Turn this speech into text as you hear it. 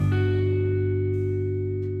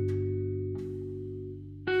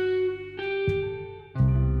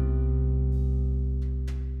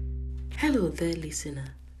Hello there,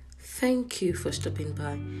 listener. Thank you for stopping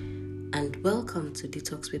by and welcome to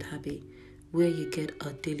Detox with Happy, where you get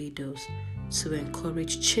a daily dose to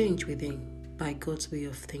encourage change within by God's way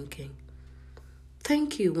of thinking.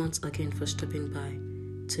 Thank you once again for stopping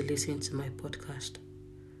by to listen to my podcast.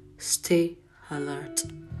 Stay alert.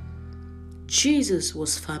 Jesus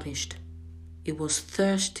was famished. He was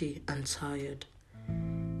thirsty and tired.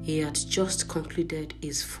 He had just concluded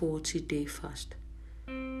his 40-day fast.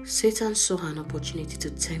 Satan saw an opportunity to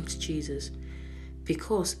tempt Jesus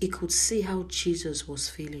because he could see how Jesus was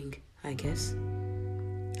feeling, I guess.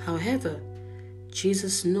 However,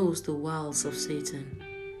 Jesus knows the wiles of Satan.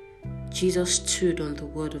 Jesus stood on the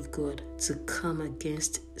word of God to come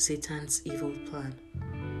against Satan's evil plan.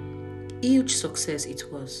 Huge success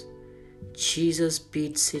it was. Jesus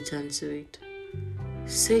beat Satan to it.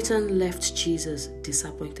 Satan left Jesus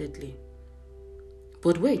disappointedly.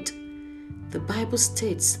 But wait, the Bible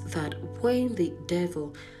states that when the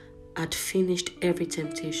devil had finished every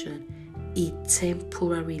temptation, he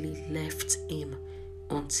temporarily left him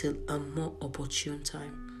until a more opportune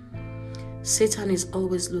time. Satan is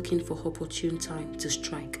always looking for opportune time to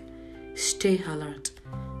strike. Stay alert.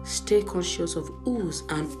 Stay conscious of whose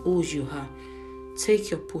and whose you are.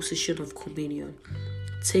 Take your position of communion.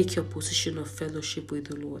 Take your position of fellowship with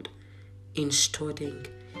the Lord in studying.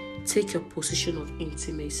 Take your position of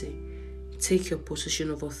intimacy. Take your position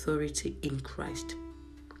of authority in Christ.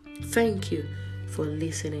 Thank you for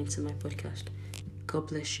listening to my podcast. God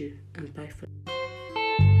bless you and bye for now.